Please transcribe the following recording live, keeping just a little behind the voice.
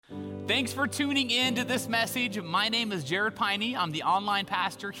Thanks for tuning in to this message. My name is Jared Piney. I'm the online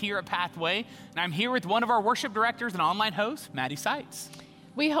pastor here at Pathway, and I'm here with one of our worship directors and online hosts, Maddie Seitz.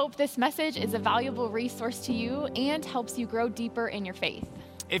 We hope this message is a valuable resource to you and helps you grow deeper in your faith.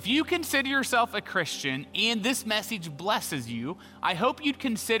 If you consider yourself a Christian and this message blesses you, I hope you'd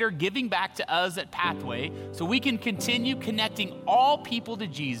consider giving back to us at Pathway so we can continue connecting all people to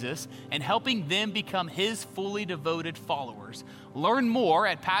Jesus and helping them become his fully devoted followers. Learn more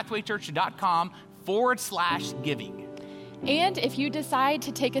at pathwaychurch.com/giving. And if you decide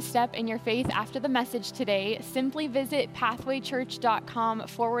to take a step in your faith after the message today, simply visit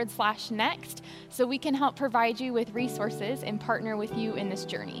pathwaychurch.com/next so we can help provide you with resources and partner with you in this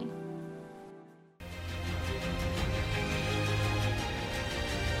journey.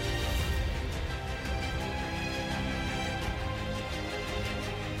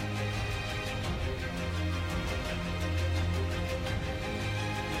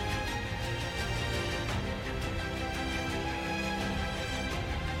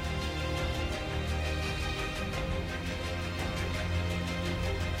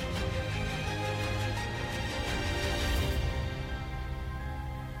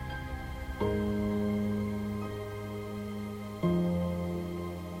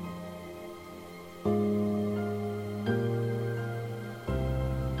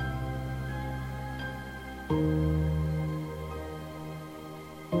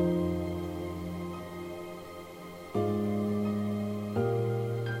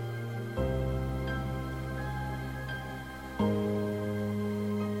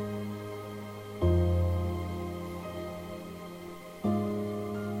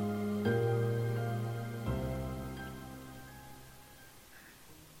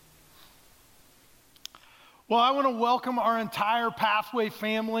 Well, I want to welcome our entire Pathway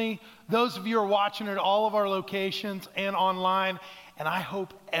family, those of you who are watching at all of our locations and online, and I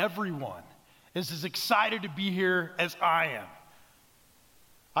hope everyone is as excited to be here as I am.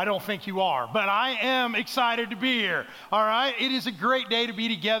 I don't think you are, but I am excited to be here, all right? It is a great day to be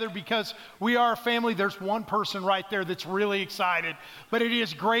together because we are a family. There's one person right there that's really excited, but it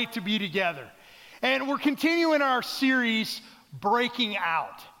is great to be together. And we're continuing our series, Breaking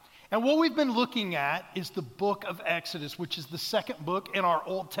Out. And what we've been looking at is the book of Exodus, which is the second book in our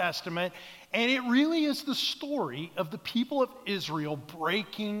Old Testament. And it really is the story of the people of Israel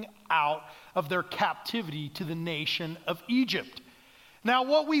breaking out of their captivity to the nation of Egypt. Now,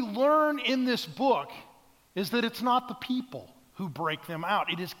 what we learn in this book is that it's not the people who break them out.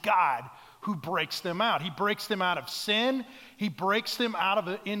 It is God who breaks them out. He breaks them out of sin. He breaks them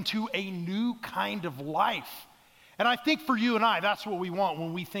into a new kind of life. And I think for you and I, that's what we want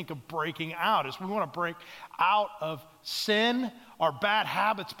when we think of breaking out, is we want to break out of sin, our bad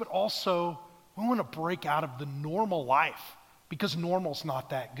habits, but also we want to break out of the normal life because normal's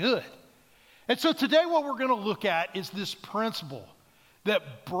not that good. And so today what we're going to look at is this principle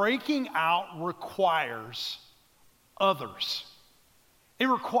that breaking out requires others. It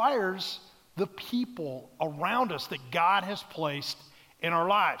requires the people around us that God has placed in our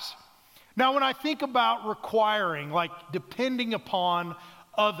lives. Now, when I think about requiring, like depending upon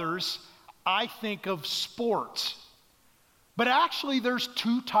others, I think of sports. But actually, there's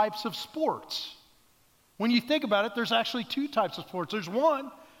two types of sports. When you think about it, there's actually two types of sports. There's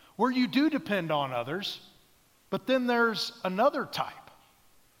one where you do depend on others, but then there's another type.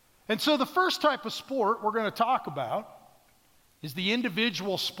 And so the first type of sport we're going to talk about is the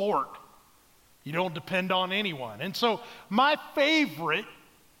individual sport. You don't depend on anyone. And so my favorite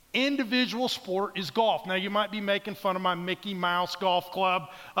individual sport is golf. Now, you might be making fun of my Mickey Mouse Golf Club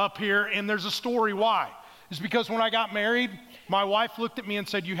up here, and there's a story why. It's because when I got married, my wife looked at me and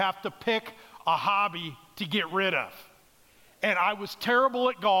said, you have to pick a hobby to get rid of. And I was terrible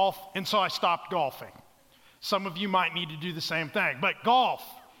at golf, and so I stopped golfing. Some of you might need to do the same thing, but golf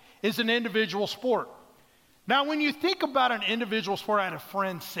is an individual sport. Now, when you think about an individual sport, I had a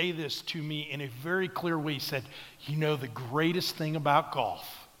friend say this to me in a very clear way. He said, you know, the greatest thing about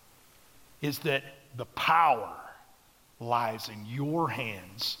golf is that the power lies in your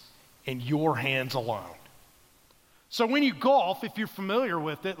hands and your hands alone. So when you golf, if you're familiar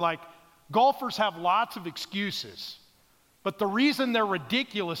with it, like golfers have lots of excuses, but the reason they're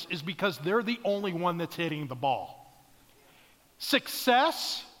ridiculous is because they're the only one that's hitting the ball.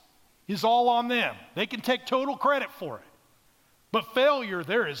 Success is all on them. They can take total credit for it. But failure,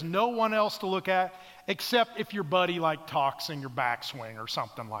 there is no one else to look at except if your buddy like talks in your backswing or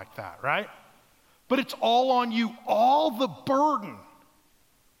something like that, right? But it's all on you. All the burden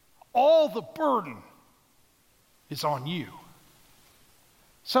is on you.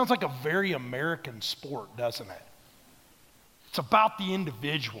 Sounds like a very American sport, doesn't it? It's about the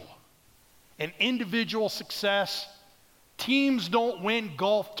individual. and individual success. Teams don't win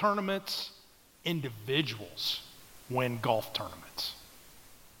golf tournaments, individuals win golf tournaments.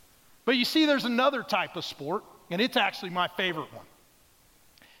 But you see, there's another type of sport, and it's actually my favorite one,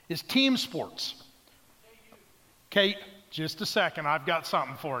 is team sports. Kate, just a second, I've got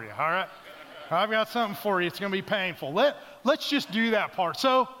something for you, all right? I've got something for you. It's going to be painful. Let's just do that part.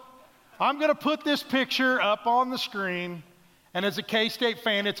 So I'm going to put this picture up on the screen, and as a K-State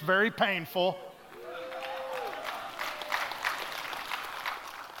fan, it's very painful.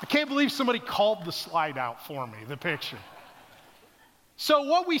 I can't believe somebody called the slide out for me, the picture. So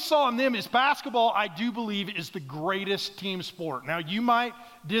what we saw in them is basketball, I do believe, is the greatest team sport. Now, you might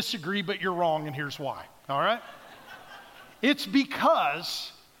disagree, but you're wrong, and here's why, all right? It's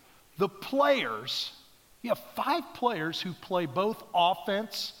because the players, you have 5 players who play both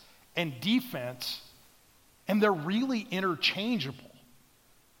offense and defense, and they're really interchangeable.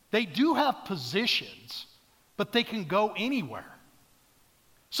 They do have positions, but they can go anywhere.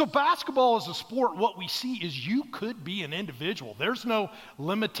 So basketball as a sport, what we see is you could be an individual. There's no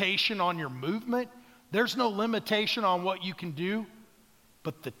limitation on your movement. There's no limitation on what you can do.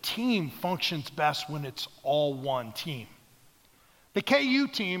 But the team functions best when it's all one team. The KU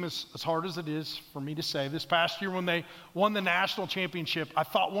team, as hard as it is for me to say, this past year when they won the national championship, I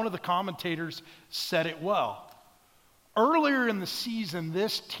thought one of the commentators said it well. Earlier in the season,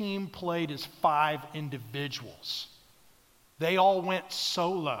 this team played as 5 individuals. They all went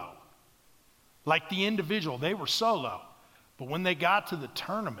solo. Like the individual, they were solo. But when they got to the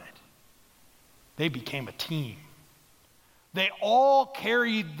tournament, they became a team. They all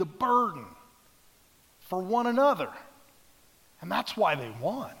carried the burden for one another. And that's why they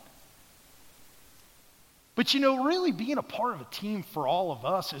won. But you know, really being a part of a team for all of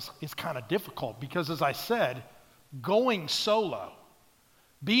us is kind of difficult because, as I said, going solo,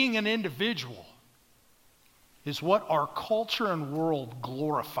 being an individual, is what our culture and world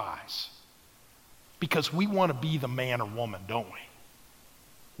glorifies. Because we want to be the man or woman, don't we?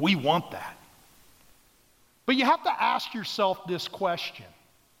 We want that. But you have to ask yourself this question.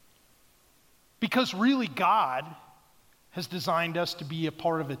 Because really God has designed us to be a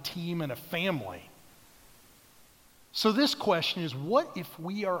part of a team and a family. So this question is, what if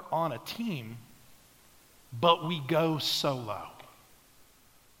we are on a team, but we go solo?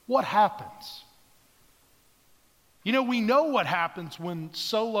 What happens? You know, we know what happens when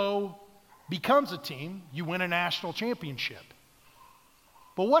solo becomes a team. You win a national championship.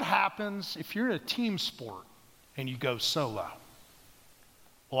 But what happens if you're in a team sport and you go solo?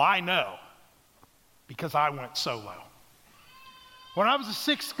 Well, I know because I went solo. When I was a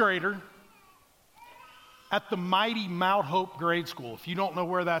 6th grader at the mighty Mount Hope Grade School, if you don't know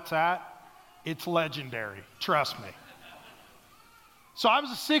where that's at, it's legendary, trust me. So I was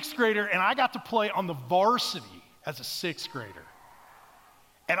a 6th grader and I got to play on the varsity as a 6th grader.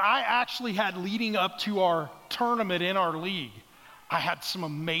 And I actually had, leading up to our tournament in our league, I had some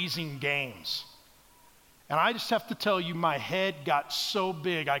amazing games. And I just have to tell you, my head got so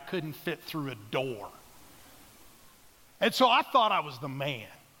big I couldn't fit through a door. And so I thought I was the man.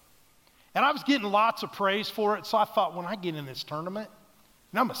 And I was getting lots of praise for it, so I thought when I get in this tournament,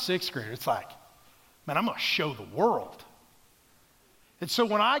 and I'm a 6th grader, it's like, man, I'm going to show the world. And so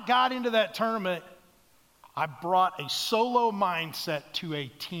when I got into that tournament, I brought a solo mindset to a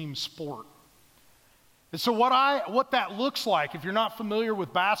team sport. And so what that looks like, if you're not familiar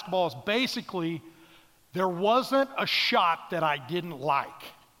with basketball, is basically there wasn't a shot that I didn't like.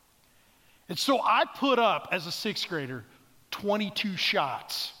 And so I put up, as a 6th grader, 22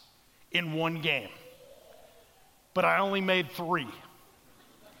 shots in one game. But I only made 3.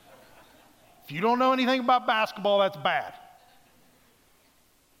 If you don't know anything about basketball, that's bad.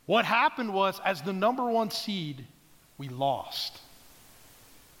 What happened was, as the number 1 seed, we lost.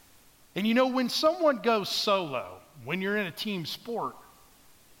 And you know, when someone goes solo, when you're in a team sport,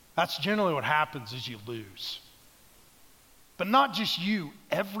 that's generally what happens is you lose. But not just you,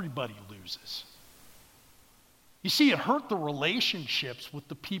 everybody loses. You see, it hurt the relationships with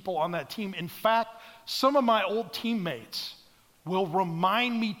the people on that team. In fact, some of my old teammates will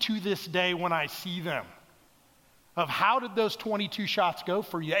remind me to this day when I see them of how did those 22 shots go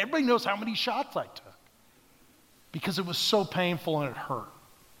for you. Everybody knows how many shots I took because it was so painful and it hurt.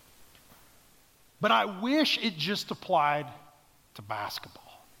 But I wish it just applied to basketball.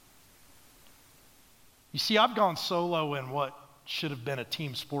 You see, I've gone solo in what should have been a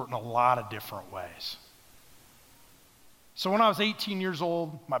team sport in a lot of different ways. So when I was 18 years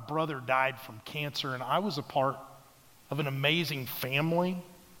old, my brother died from cancer, and I was a part of an amazing family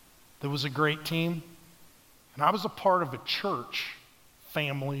that was a great team. And I was a part of a church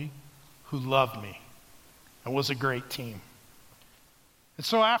family who loved me and was a great team. And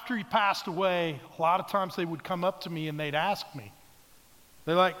so after he passed away, a lot of times they would come up to me and they'd ask me,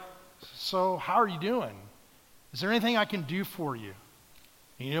 they're like, so how are you doing? Is there anything I can do for you?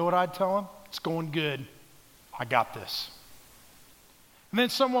 And you know what I'd tell them? It's going good. I got this. And then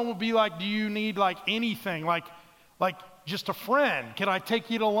someone would be like, do you need like anything? Like just a friend? Can I take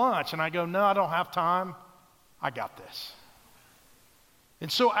you to lunch? And I go, no, I don't have time. I got this.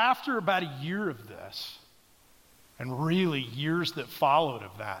 And so after about a year of this, and really years that followed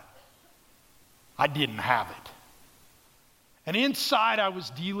of that, I didn't have it. And inside I was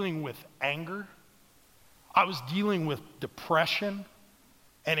dealing with anger. I was dealing with depression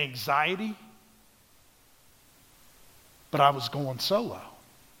and anxiety. But I was going solo.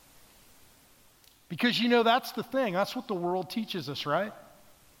 Because that's the thing. That's what the world teaches us, right?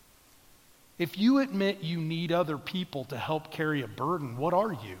 If you admit you need other people to help carry a burden, what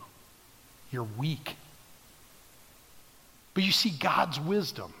are you? You're weak. But you see, God's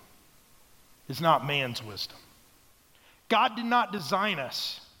wisdom is not man's wisdom. God did not design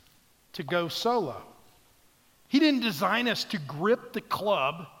us to go solo. He didn't design us to grip the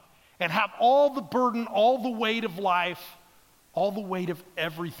club and have all the burden, all the weight of life, all the weight of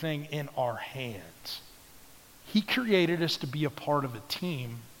everything in our hands. He created us to be a part of a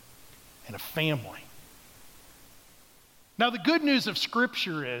team and a family. Now, the good news of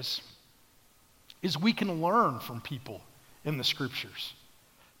Scripture is we can learn from people in the Scriptures.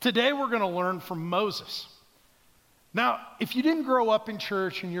 Today, we're going to learn from Moses. Now, if you didn't grow up in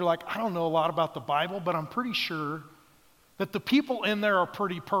church and you're like, I don't know a lot about the Bible, but I'm pretty sure that the people in there are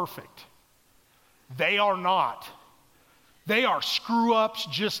pretty perfect. They are not. They are screw-ups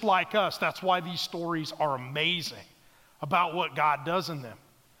just like us. That's why these stories are amazing about what God does in them.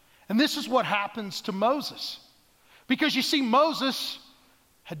 And this is what happens to Moses. Because you see, Moses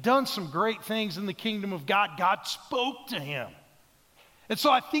had done some great things in the kingdom of God. God spoke to him. And so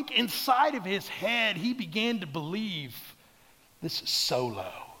I think inside of his head, he began to believe, this is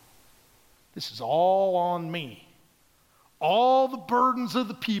solo. This is all on me. All the burdens of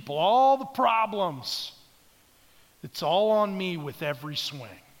the people, all the problems, it's all on me with every swing.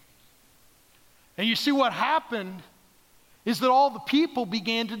 And you see what happened is that all the people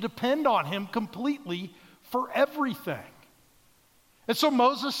began to depend on him completely for everything. And so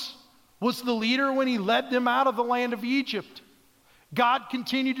Moses was the leader when he led them out of the land of Egypt. God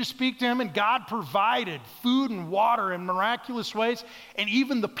continued to speak to him, and God provided food and water in miraculous ways, and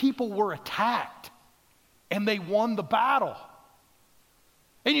even the people were attacked, and they won the battle.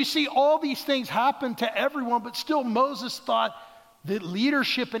 And you see, all these things happened to everyone, but still Moses thought that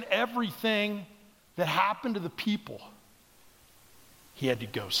leadership and everything that happened to the people, he had to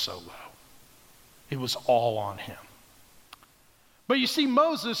go solo. It was all on him. But you see,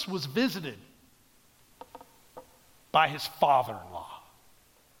 Moses was visited by his father-in-law.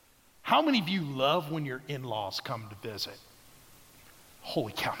 How many of you love when your in-laws come to visit?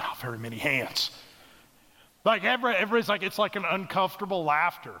 Holy cow, not very many hands. Like everybody's like, it's like an uncomfortable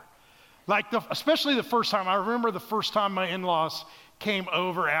laughter. Like especially the first time. I remember the first time my in-laws came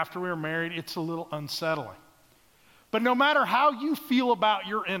over after we were married, it's a little unsettling. But no matter how you feel about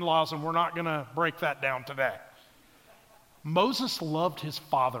your in-laws, and we're not going to break that down today, Moses loved his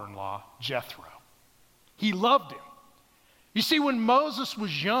father-in-law, Jethro. He loved him. You see, when Moses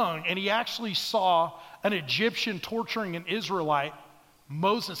was young and he actually saw an Egyptian torturing an Israelite,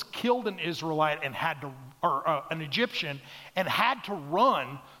 Moses killed an Israelite and an Egyptian and had to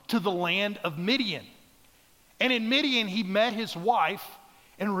run to the land of Midian. And in Midian, he met his wife,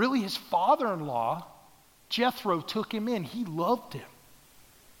 and really his father-in-law, Jethro, took him in. He loved him.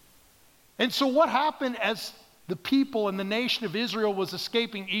 And so what happened as the people and the nation of Israel was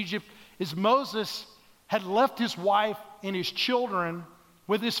escaping Egypt is Moses had left his wife and his children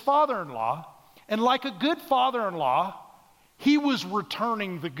with his father-in-law, and like a good father-in-law, he was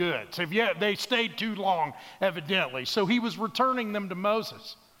returning the goods. They stayed too long, evidently, so he was returning them to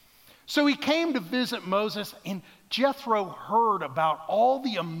Moses. So he came to visit Moses, and Jethro heard about all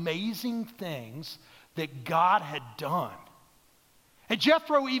the amazing things that God had done. And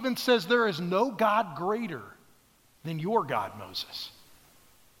Jethro even says, there is no God greater than your God, Moses.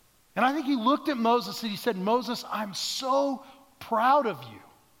 And I think he looked at Moses and he said, Moses, I'm so proud of you.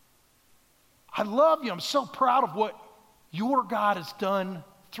 I love you. I'm so proud of what your God has done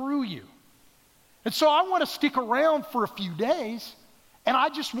through you. And so I want to stick around for a few days, and I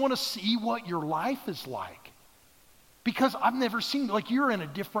just want to see what your life is like. Because I've never seen, like, you're in a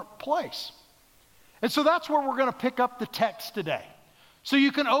different place. And so that's where we're going to pick up the text today. So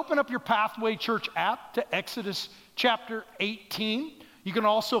you can open up your Pathway Church app to Exodus chapter 18. You can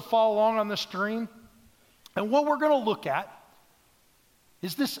also follow along on the screen. And what we're going to look at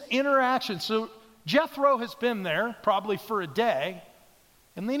is this interaction. So Jethro has been there probably for a day,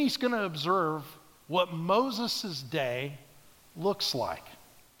 and then he's going to observe what Moses' day looks like.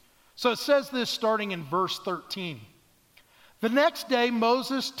 So it says this starting in verse 13. The next day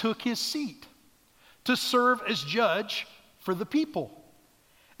Moses took his seat to serve as judge for the people.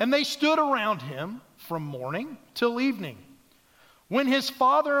 And they stood around him from morning till evening. When his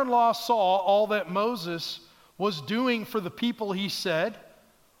father-in-law saw all that Moses was doing for the people, he said,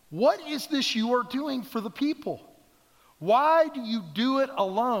 "What is this you are doing for the people? Why do you do it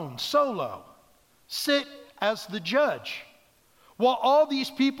alone, solo? Sit as the judge, while all these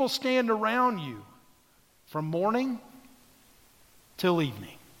people stand around you from morning till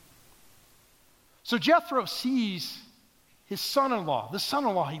evening." So Jethro sees his son-in-law, the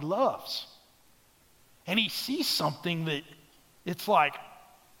son-in-law he loves, and he sees something that it's like,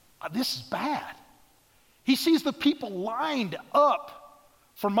 this is bad. He sees the people lined up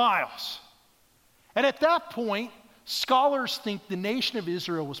for miles. And at that point, scholars think the nation of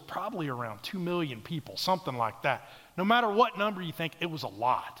Israel was probably around 2 million people, something like that. No matter what number you think, it was a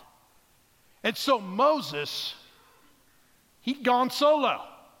lot. And so Moses, he'd gone solo.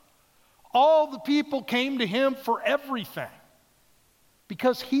 All the people came to him for everything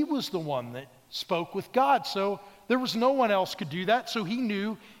because he was the one that spoke with God. So there was no one else could do that, so he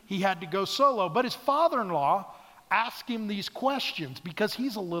knew he had to go solo. But his father-in-law asked him these questions because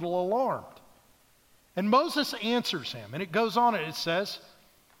he's a little alarmed. And Moses answers him, and it goes on and it says,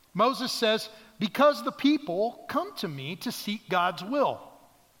 Moses says, "Because the people come to me to seek God's will.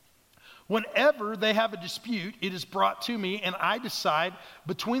 Whenever they have a dispute, it is brought to me, and I decide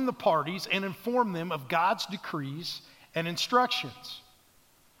between the parties and inform them of God's decrees and instructions."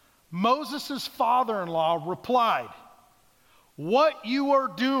 Moses' father-in-law replied, "What you are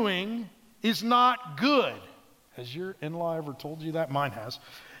doing is not good." Has your in-law ever told you that? Mine has.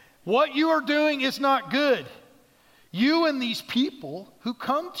 "What you are doing is not good. You and these people who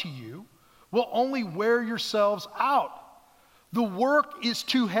come to you will only wear yourselves out. The work is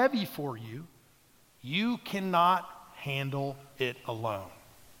too heavy for you. You cannot handle it alone."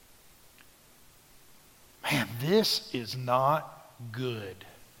 Man, this is not good.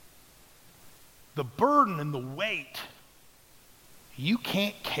 The burden and the weight, you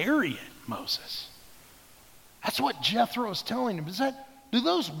can't carry it, Moses. That's what Jethro is telling him. Do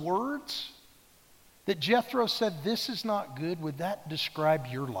those words that Jethro said, "This is not good," would that describe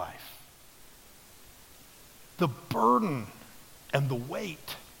your life? The burden and the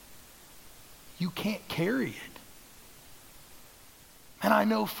weight, you can't carry it. And I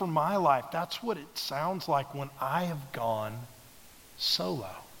know for my life, that's what it sounds like when I have gone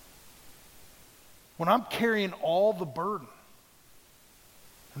solo. When I'm carrying all the burden.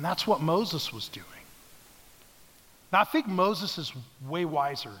 And that's what Moses was doing. Now, I think Moses is way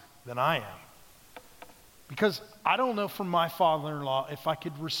wiser than I am. Because I don't know from my father-in-law if I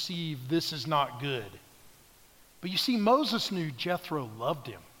could receive "this is not good." But you see, Moses knew Jethro loved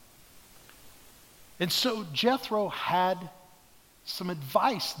him. And so Jethro had some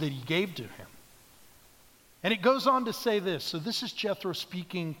advice that he gave to him. And it goes on to say this. So this is Jethro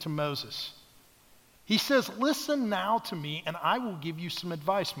speaking to Moses. He says, "Listen now to me, and I will give you some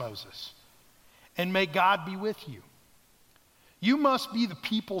advice, Moses. And may God be with you. You must be the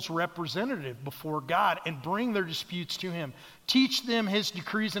people's representative before God and bring their disputes to him. Teach them his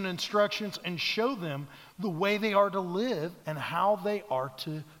decrees and instructions and show them the way they are to live and how they are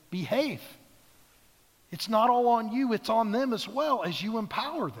to behave. It's not all on you, it's on them as well as you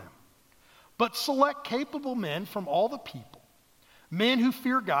empower them. But select capable men from all the people, men who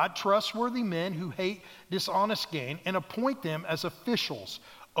fear God, trustworthy men who hate dishonest gain, and appoint them as officials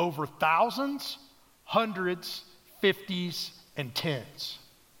over thousands, hundreds, fifties, and tens.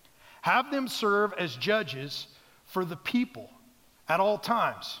 Have them serve as judges for the people at all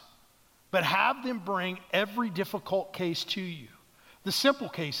times, but have them bring every difficult case to you. The simple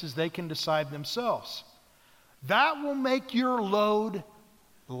cases they can decide themselves. That will make your load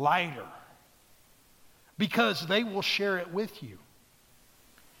lighter because they will share it with you.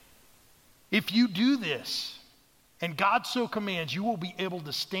 If you do this, and God so commands, you will be able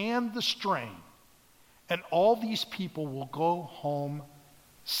to stand the strain, and all these people will go home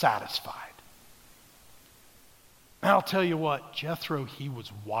satisfied." And I'll tell you what, Jethro, he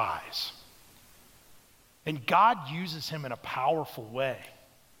was wise. And God uses him in a powerful way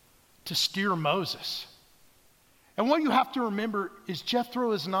to steer Moses. And what you have to remember is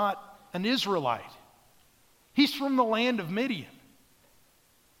Jethro is not an Israelite. He's from the land of Midian.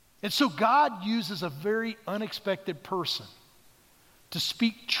 And so God uses a very unexpected person to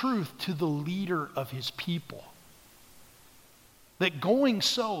speak truth to the leader of his people. That going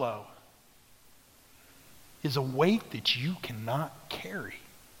solo is a weight that you cannot carry.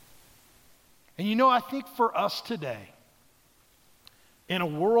 And you know, I think for us today, in a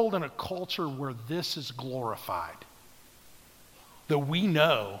world and a culture where this is glorified, that we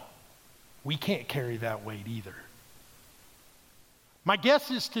know we can't carry that weight either. My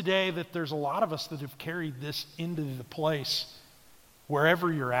guess is today that there's a lot of us that have carried this into the place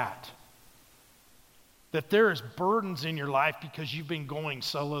wherever you're at. That there is burdens in your life because you've been going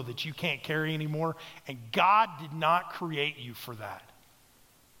solo that you can't carry anymore, and God did not create you for that.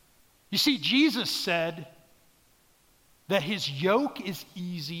 You see, Jesus said that his yoke is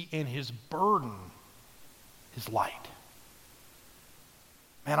easy and his burden is light.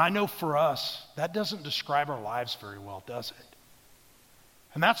 Man, I know for us, that doesn't describe our lives very well, does it?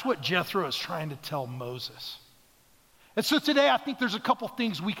 And that's what Jethro is trying to tell Moses. And so today, I think there's a couple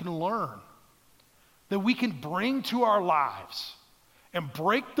things we can learn that we can bring to our lives and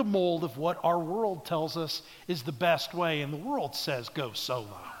break the mold of what our world tells us is the best way. And the world says, go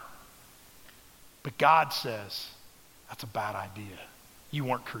solo. But God says, that's a bad idea. You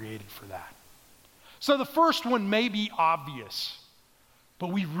weren't created for that. So the first one may be obvious,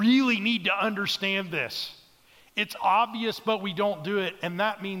 but we really need to understand this. It's obvious, but we don't do it. And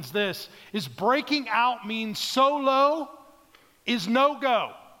that means this, is breaking out means solo is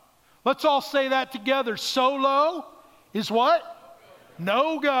no-go. Let's all say that together. Solo is what?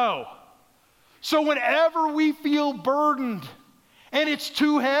 No-go. So whenever we feel burdened and it's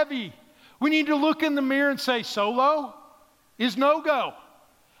too heavy, we need to look in the mirror and say, solo is no-go.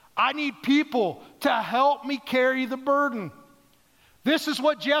 I need people to help me carry the burden. This is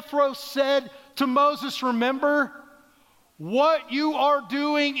what Jethro said to Moses, remember? What you are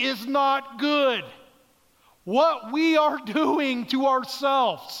doing is not good. What we are doing to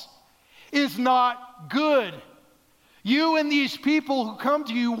ourselves is not good. You and these people who come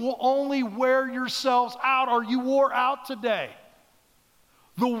to you will only wear yourselves out, or you wore out today.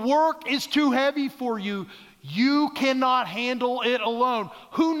 The work is too heavy for you. You cannot handle it alone.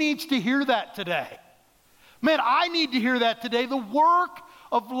 Who needs to hear that today? Man, I need to hear that today. The work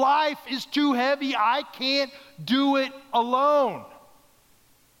of life is too heavy. I can't do it alone.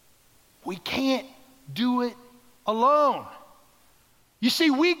 We can't do it alone. You see,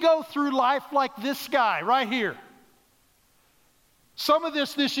 we go through life like this guy right here. Some of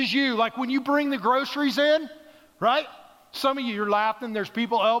this is you. Like when you bring the groceries in, right? Some of you, you're laughing. There's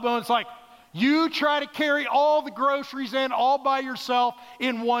people elbowing. It's like you try to carry all the groceries in all by yourself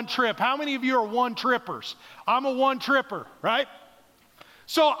in one trip. How many of you are one-trippers? I'm a one-tripper, right?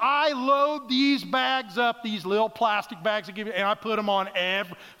 So I load these bags up, these little plastic bags, and I put them on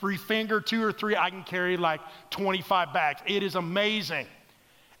every finger, 2 or 3. I can carry like 25 bags. It is amazing.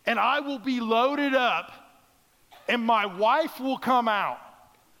 And I will be loaded up, and my wife will come out.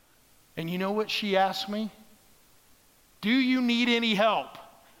 And you know what she asks me? Do you need any help?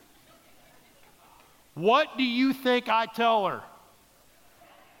 What do you think I tell her?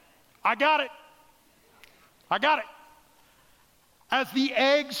 I got it. I got it. As the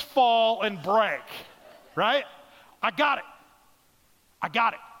eggs fall and break, right? I got it. I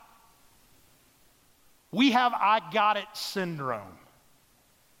got it. We have I got it syndrome,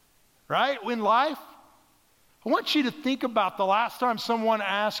 right? In life, I want you to think about the last time someone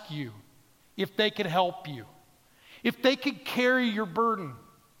asked you if they could help you, if they could carry your burden.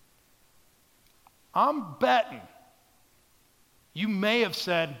 I'm betting you may have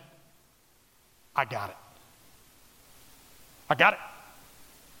said, I got it. I got it.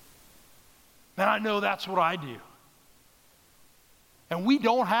 And I know that's what I do. And we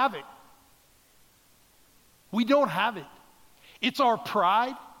don't have it. We don't have it. It's our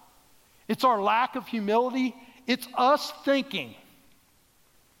pride. It's our lack of humility. It's us thinking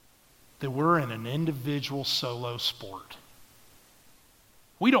that we're in an individual solo sport.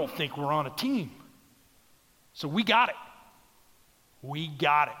 We don't think we're on a team. So we got it. We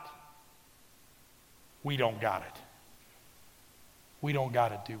got it. We don't got it. We don't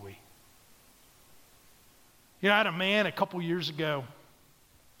got it, do we? You know, I had a man a couple years ago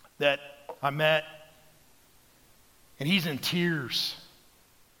that I met, and he's in tears.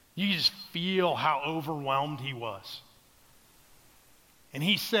 You just feel how overwhelmed he was. And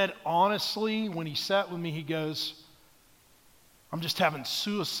he said, honestly, when he sat with me, he goes, I'm just having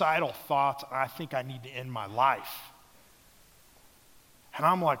suicidal thoughts, and I think I need to end my life. And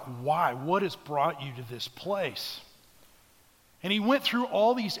I'm like, why? What has brought you to this place? And he went through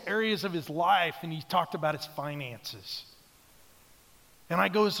all these areas of his life, and he talked about his finances. And I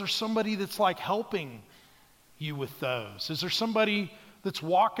go, is there somebody that's like helping, you with those? Is there somebody that's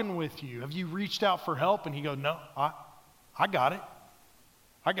walking with you? Have you reached out for help and he goes, no, I got it.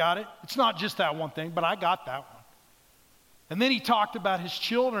 I got it. It's not just that one thing, but I got that one. And then he talked about his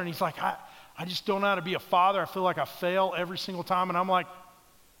children. He's like, I just don't know how to be a father. I feel like I fail every single time. And I'm like,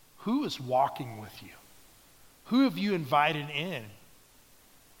 who is walking with you? Who have you invited in?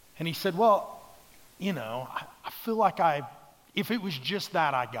 And he said, well, I feel like if it was just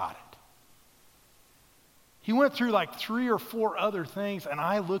that, I got it. He went through like 3 or 4 other things, and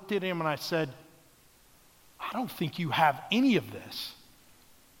I looked at him and I said, I don't think you have any of this.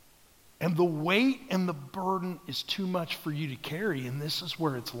 And the weight and the burden is too much for you to carry, and this is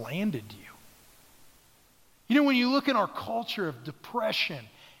where it's landed you. When you look at our culture of depression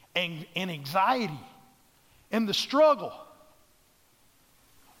and anxiety and the struggle,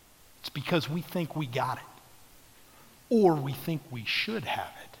 it's because we think we got it, or we think we should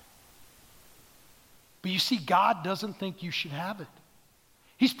have it. But you see, God doesn't think you should have it.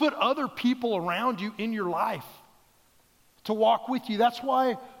 He's put other people around you in your life to walk with you. That's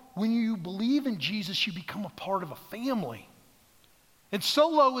why when you believe in Jesus, you become a part of a family. And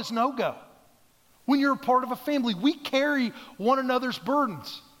solo is no-go. When you're a part of a family, we carry one another's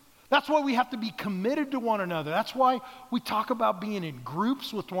burdens. That's why we have to be committed to one another. That's why we talk about being in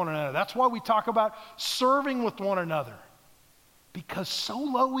groups with one another. That's why we talk about serving with one another. Because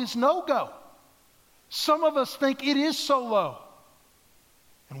solo is no-go. Some of us think it is solo,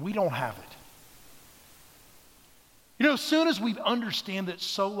 and we don't have it. As soon as we understand that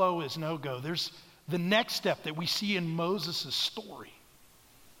solo is no-go, there's the next step that we see in Moses' story.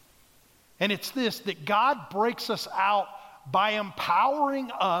 And it's this, that God breaks us out by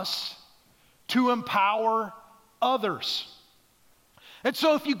empowering us to empower others. And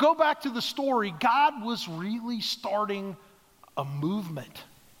so if you go back to the story, God was really starting a movement.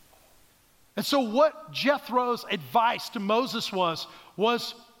 And so what Jethro's advice to Moses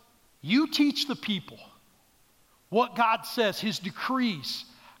was you teach the people what God says, his decrees,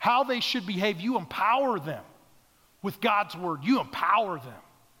 how they should behave. You empower them with God's word. You empower them.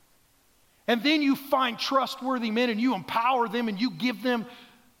 And then you find trustworthy men and you empower them and you give them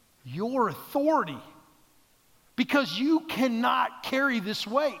your authority, because you cannot carry this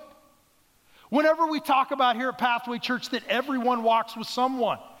weight. Whenever we talk about here at Pathway Church that everyone walks with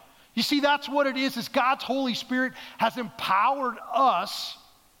someone, you see, that's what it is God's Holy Spirit has empowered us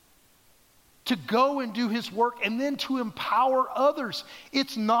to go and do his work and then to empower others.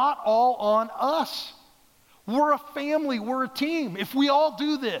 It's not all on us. We're a family, we're a team. If we all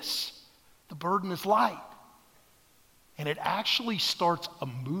do this, the burden is light. And it actually starts a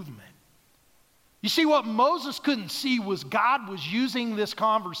movement. You see, what Moses couldn't see was God was using this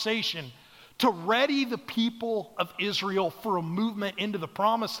conversation to ready the people of Israel for a movement into the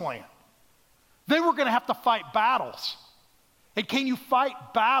promised land. They were going to have to fight battles. And can you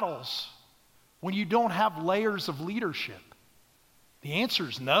fight battles when you don't have layers of leadership? The answer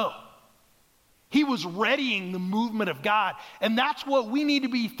is no. He was readying the movement of God. And that's what we need to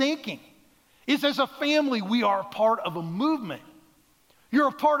be thinking, is as a family, we are a part of a movement. You're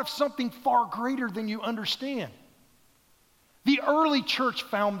a part of something far greater than you understand. The early church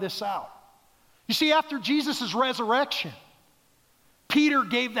found this out. You see, after Jesus' resurrection, Peter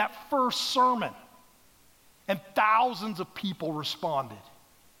gave that first sermon, and thousands of people responded,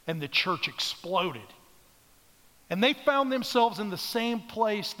 and the church exploded. And they found themselves in the same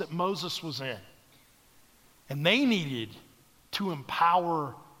place that Moses was in. And they needed to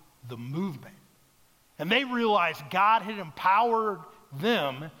empower the movement. And they realized God had empowered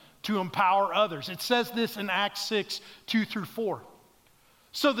them to empower others. It says this in Acts 6, 2 through 4.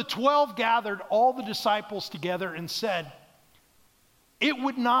 So the 12 gathered all the disciples together and said, it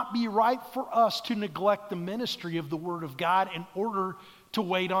would not be right for us to neglect the ministry of the word of God in order to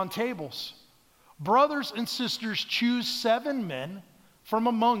wait on tables. Brothers and sisters, choose 7 men from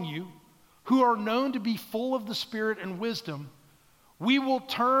among you who are known to be full of the Spirit and wisdom. We will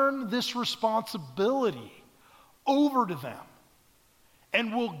turn this responsibility over to them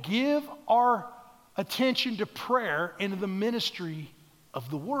and will give our attention to prayer and the ministry of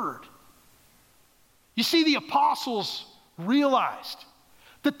the word. You see, the apostles realized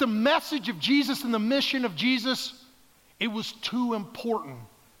that the message of Jesus and the mission of Jesus, it was too important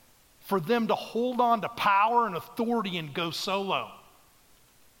for them to hold on to power and authority and go solo.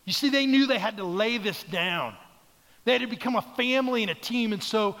 You see, they knew they had to lay this down. They had to become a family and a team, and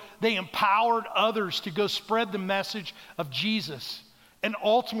so they empowered others to go spread the message of Jesus. And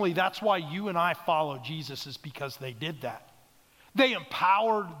ultimately, that's why you and I follow Jesus, is because they did that. They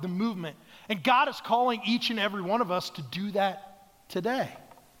empowered the movement. And God is calling each and every one of us to do that today.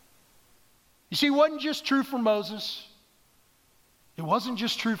 You see, it wasn't just true for Moses. It wasn't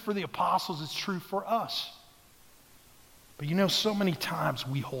just true for the apostles, it's true for us. But you know, so many times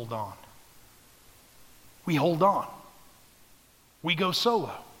we hold on. We hold on. We go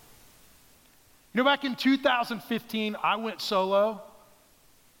solo. You know, back in 2015, I went solo.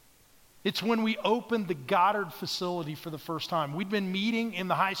 It's when we opened the Goddard facility for the first time. We'd been meeting in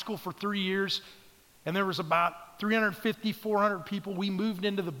the high school for 3 years, and there was about 350, 400 people. We moved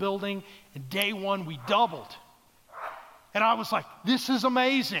into the building, and day one, we doubled. And I was like, this is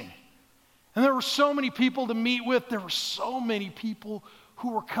amazing. And there were so many people to meet with. There were so many people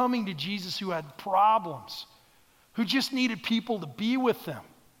who were coming to Jesus who had problems, who just needed people to be with them.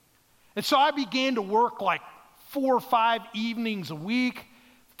 And so I began to work like 4 or 5 evenings a week.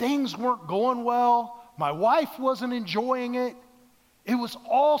 Things weren't going well. My wife wasn't enjoying it. It was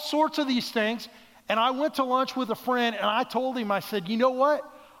all sorts of these things. And I went to lunch with a friend and I told him, I said, you know what?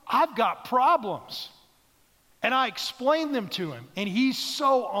 I've got problems. And I explained them to him. And he's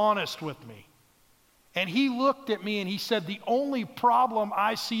so honest with me. And he looked at me and he said, the only problem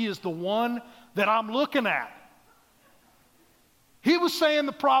I see is the one that I'm looking at. He was saying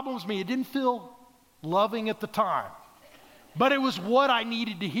the problem was me. It didn't feel loving at the time. But it was what I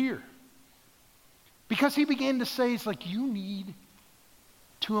needed to hear. Because he began to say, it's like, you need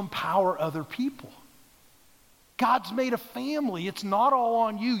to empower other people. God's made a family. It's not all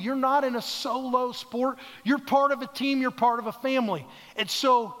on you. You're not in a solo sport. You're part of a team. You're part of a family. And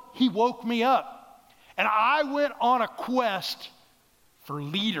so he woke me up. And I went on a quest for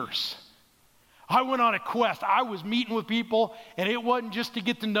leaders. I went on a quest. I was meeting with people, and it wasn't just to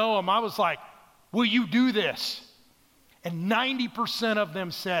get to know them. I was like, will you do this? And 90% of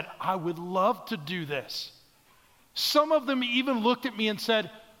them said, I would love to do this. Some of them even looked at me and said,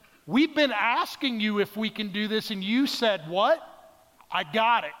 we've been asking you if we can do this, and you said, what? I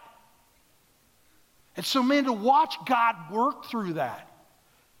got it. And so, man, to watch God work through that,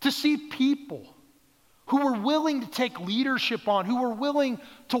 to see people who were willing to take leadership on, who were willing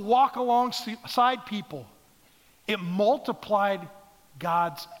to walk alongside people, it multiplied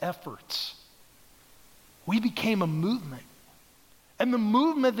God's efforts. We became a movement. And the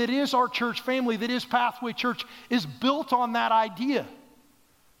movement that is our church family, that is Pathway Church, is built on that idea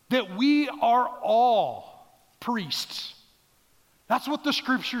that we are all priests. That's what the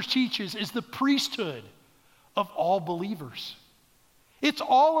scriptures teaches, is the priesthood of all believers. It's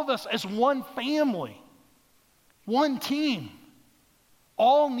all of us as one family, one team,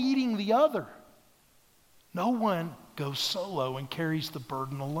 all needing the other. No one goes solo and carries the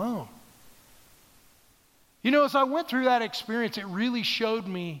burden alone. You know, as I went through that experience, it really showed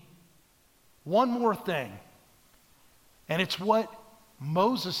me one more thing. And it's what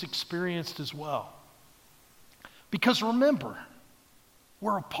Moses experienced as well. Because remember,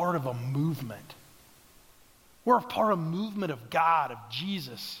 we're a part of a movement. We're a part of a movement of God, of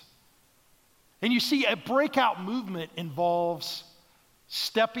Jesus. And you see, a breakout movement involves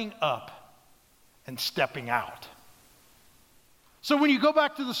stepping up and stepping out. So when you go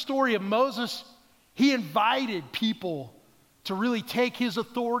back to the story of Moses, he invited people to really take his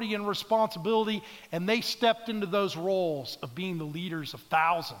authority and responsibility, and they stepped into those roles of being the leaders of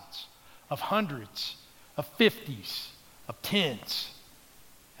thousands, of hundreds, of 50s, of tens,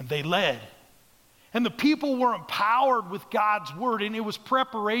 and they led. And the people were empowered with God's word, and it was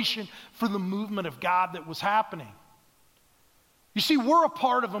preparation for the movement of God that was happening. You see, we're a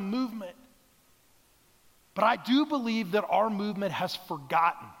part of a movement, but I do believe that our movement has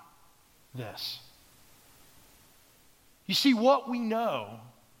forgotten this. You see, what we know,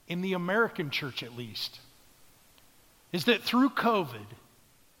 in the American church at least, is that through COVID,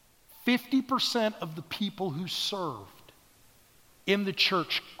 50% of the people who served in the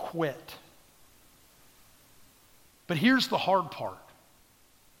church quit. But here's the hard part.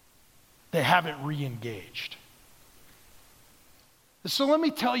 They haven't re-engaged. So let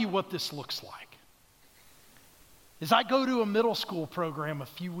me tell you what this looks like. As I go to a middle school program a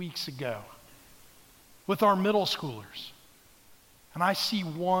few weeks ago with our middle schoolers, and I see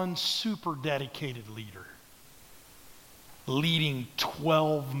one super dedicated leader leading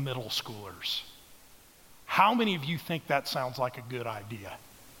 12 middle schoolers. How many of you think that sounds like a good idea?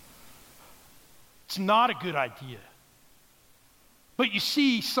 It's not a good idea. But you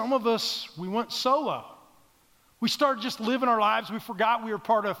see, some of us, we went solo. We started just living our lives. We forgot we were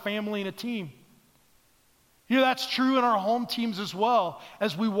part of a family and a team. You know, that's true in our home teams as well.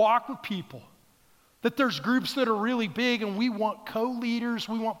 As we walk with people, that there's groups that are really big, and we want co-leaders.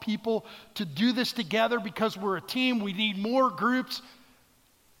 We want people to do this together because we're a team. We need more groups.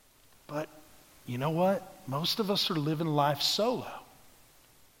 But you know what? Most of us are living life solo.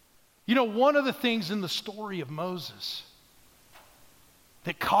 You know, one of the things in the story of Moses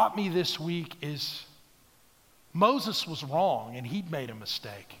that caught me this week is Moses was wrong and he'd made a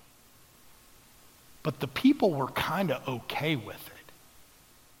mistake. But the people were kind of okay with it.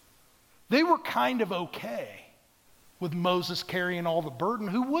 They were kind of okay with Moses carrying all the burden.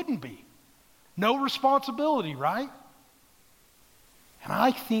 Who wouldn't be? No responsibility, right? And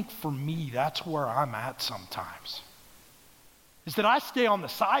I think for me, that's where I'm at sometimes. Is that I stay on the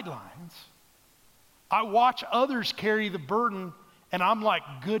sidelines. I watch others carry the burden, and I'm like,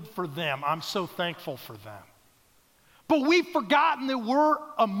 good for them. I'm so thankful for them. But we've forgotten that we're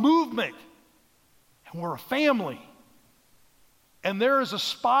a movement, and we're a family. And there is a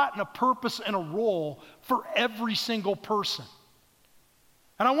spot and a purpose and a role for every single person.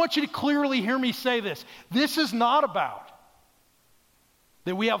 And I want you to clearly hear me say this. This is not about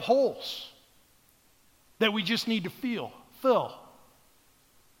that we have holes that we just need to fill.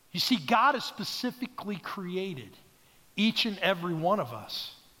 You see, God has specifically created each and every one of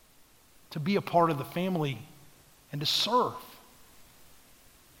us to be a part of the family and to serve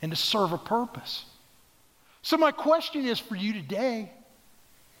a purpose. So my question is for you today,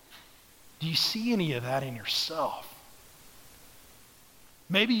 do you see any of that in yourself?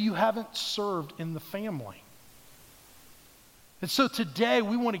 Maybe you haven't served in the family. And so today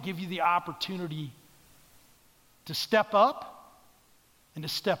we want to give you the opportunity to step up and to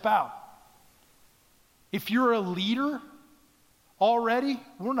step out. If you're a leader already,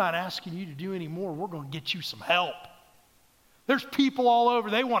 we're not asking you to do any more. We're going to get you some help. There's people all over,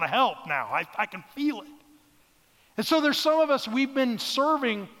 they want to help now. I can feel it. And so there's some of us, we've been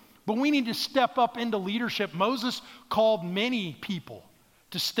serving, but we need to step up into leadership. Moses called many people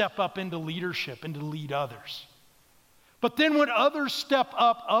to step up into leadership and to lead others. But then when others step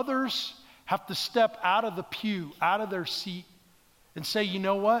up, others have to step out of the pew, out of their seat, and say, you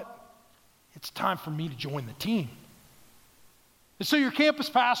know what? It's time for me to join the team. And so your campus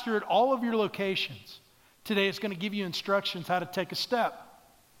pastor at all of your locations today is going to give you instructions how to take a step.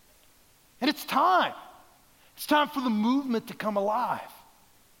 And it's time. It's time for the movement to come alive.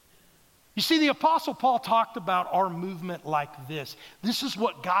 You see, the Apostle Paul talked about our movement like this. This is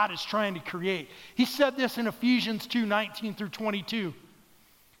what God is trying to create. He said this in Ephesians 2:19 through 22.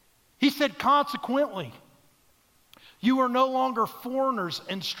 He said, consequently, you are no longer foreigners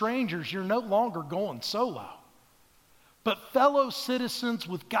and strangers. You're no longer going solo, but fellow citizens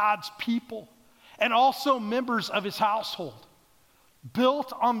with God's people and also members of his household,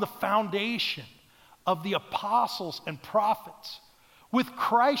 built on the foundation of the apostles and prophets, with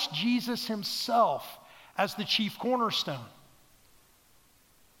Christ Jesus himself as the chief cornerstone.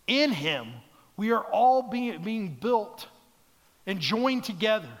 In him, we are all being built and joined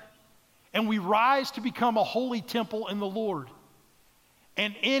together, and we rise to become a holy temple in the Lord,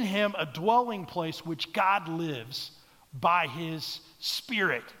 and in him a dwelling place which God lives by his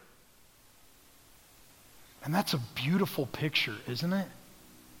Spirit. And that's a beautiful picture, isn't it?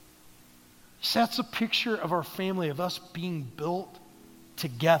 That's a picture of our family, of us being built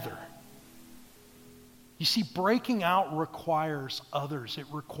together. You see, breaking out requires others. It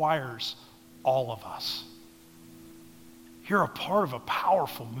requires all of us. You're a part of a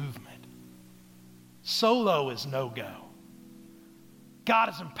powerful movement. Solo is no-go. God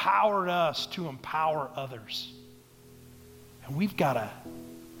has empowered us to empower others. And we've got to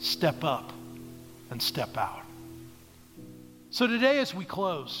step up and step out. So today as we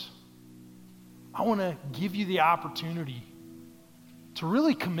close, I want to give you the opportunity to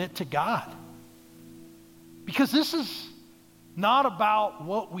really commit to God. Because this is not about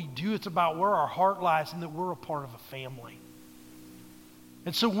what we do, it's about where our heart lies and that we're a part of a family.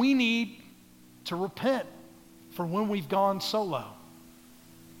 And so we need to repent for when we've gone solo.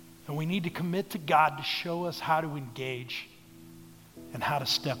 And we need to commit to God to show us how to engage and how to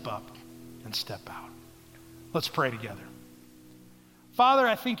step up and step out. Let's pray together. Father,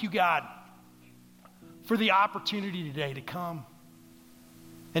 I thank you, God, for the opportunity today to come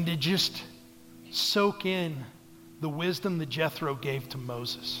and to just soak in the wisdom that Jethro gave to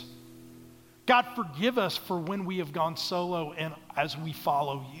Moses. God, forgive us for when we have gone solo and as we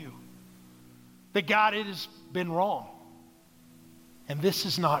follow you. That God, it has been wrong. And this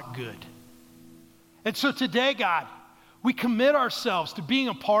is not good. And so today, God, we commit ourselves to being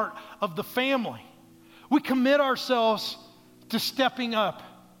a part of the family. We commit ourselves to stepping up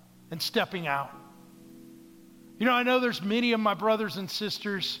and stepping out. You know, I know there's many of my brothers and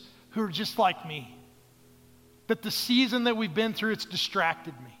sisters who are just like me. That the season that we've been through, it's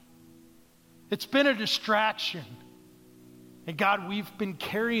distracted me. It's been a distraction. And God, we've been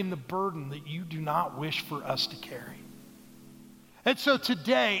carrying the burden that you do not wish for us to carry. And so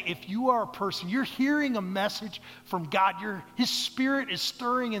today, if you are a person, you're hearing a message from God, His Spirit is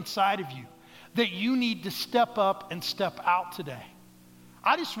stirring inside of you, that you need to step up and step out today.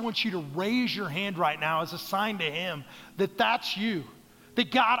 I just want you to raise your hand right now as a sign to Him that that's you. That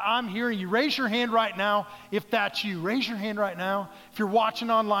God, I'm hearing you. Raise your hand right now if that's you. Raise your hand right now. If you're watching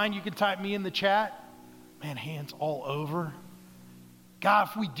online, you can type me in the chat. Man, hands all over. God,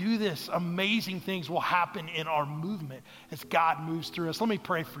 if we do this, amazing things will happen in our movement as God moves through us. Let me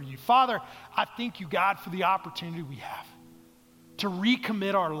pray for you. Father, I thank you, God, for the opportunity we have to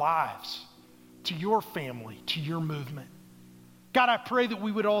recommit our lives to your family, to your movement. God, I pray that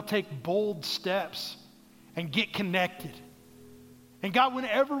we would all take bold steps and get connected. And God,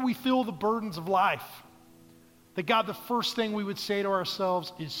 whenever we feel the burdens of life, that God, the first thing we would say to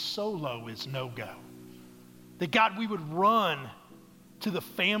ourselves is solo is no go. That God, we would run to the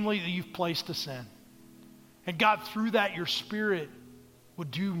family that you've placed us in. And God, through that, your Spirit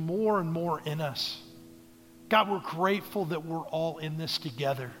would do more and more in us. God, we're grateful that we're all in this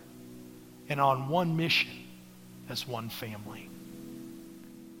together and on one mission as one family.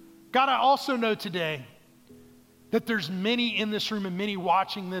 God, I also know today that there's many in this room and many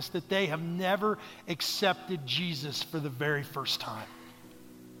watching this that they have never accepted Jesus for the very first time.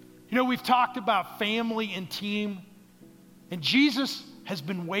 You know, we've talked about family and team, and Jesus has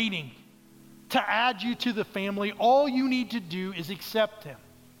been waiting to add you to the family. All you need to do is accept Him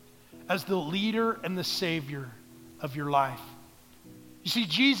as the leader and the Savior of your life. You see,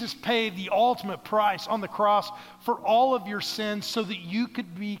 Jesus paid the ultimate price on the cross for all of your sins so that you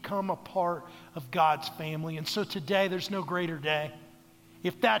could become a part of God's family. And so today, there's no greater day.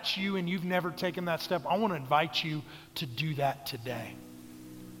 If that's you and you've never taken that step, I want to invite you to do that today.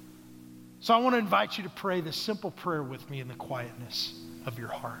 So I want to invite you to pray this simple prayer with me in the quietness of your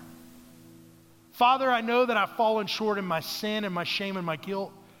heart. Father, I know that I've fallen short in my sin and my shame and my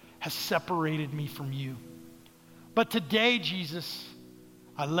guilt has separated me from you. But today, Jesus,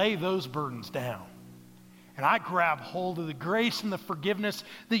 I lay those burdens down and I grab hold of the grace and the forgiveness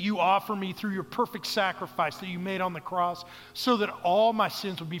that you offer me through your perfect sacrifice that you made on the cross so that all my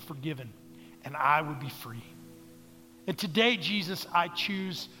sins would be forgiven and I would be free. And today, Jesus, I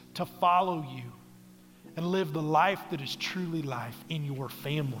choose to follow you and live the life that is truly life in your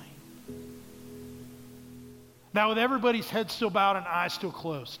family. Now, with everybody's head still bowed and eyes still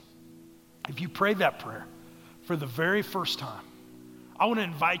closed, if you prayed that prayer for the very first time, I want to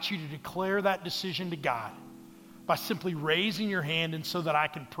invite you to declare that decision to God by simply raising your hand and so that I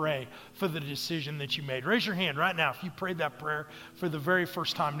can pray for the decision that you made. Raise your hand right now if you prayed that prayer for the very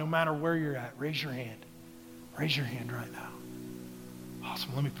first time, no matter where you're at. Raise your hand. Raise your hand right now.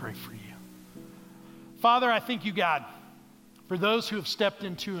 Awesome. Let me pray for you. Father, I thank you, God, for those who have stepped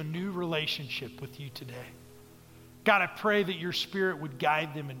into a new relationship with you today. God, I pray that your Spirit would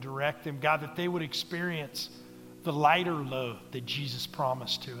guide them and direct them. God, that they would experience the lighter load that Jesus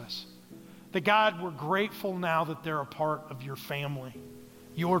promised to us. That God, we're grateful now that they're a part of your family,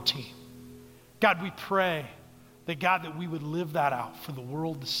 your team. God, we pray that God, that we would live that out for the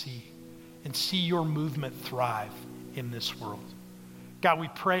world to see and see your movement thrive in this world. God, we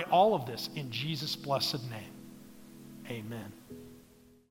pray all of this in Jesus' blessed name. Amen.